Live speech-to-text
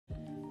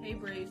Hey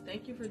Braves,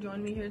 thank you for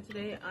joining me here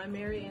today. I'm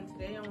Mary, and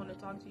today I want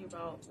to talk to you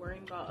about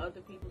worrying about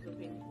other people's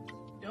opinions.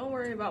 Don't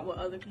worry about what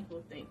other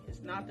people think. It's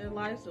not their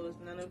life, so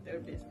it's none of their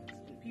business.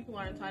 People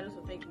are entitled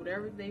to think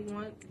whatever they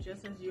want,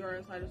 just as you are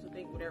entitled to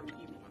think whatever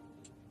you want.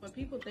 What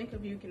people think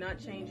of you cannot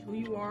change who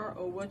you are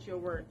or what you're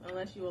worth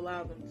unless you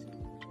allow them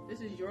to.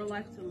 This is your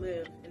life to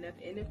live, and at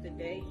the end of the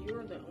day, you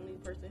are the only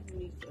person who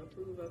needs to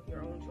approve of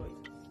your own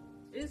choices.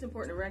 It is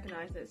important to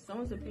recognize that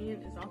someone's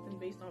opinion is often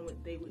based on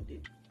what they would do.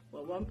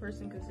 What one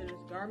person considers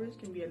garbage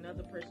can be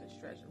another person's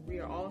treasure. We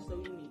are all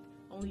so unique.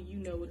 Only you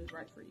know what is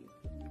right for you.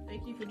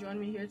 Thank you for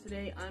joining me here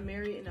today. I'm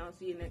Mary, and I'll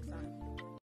see you next time.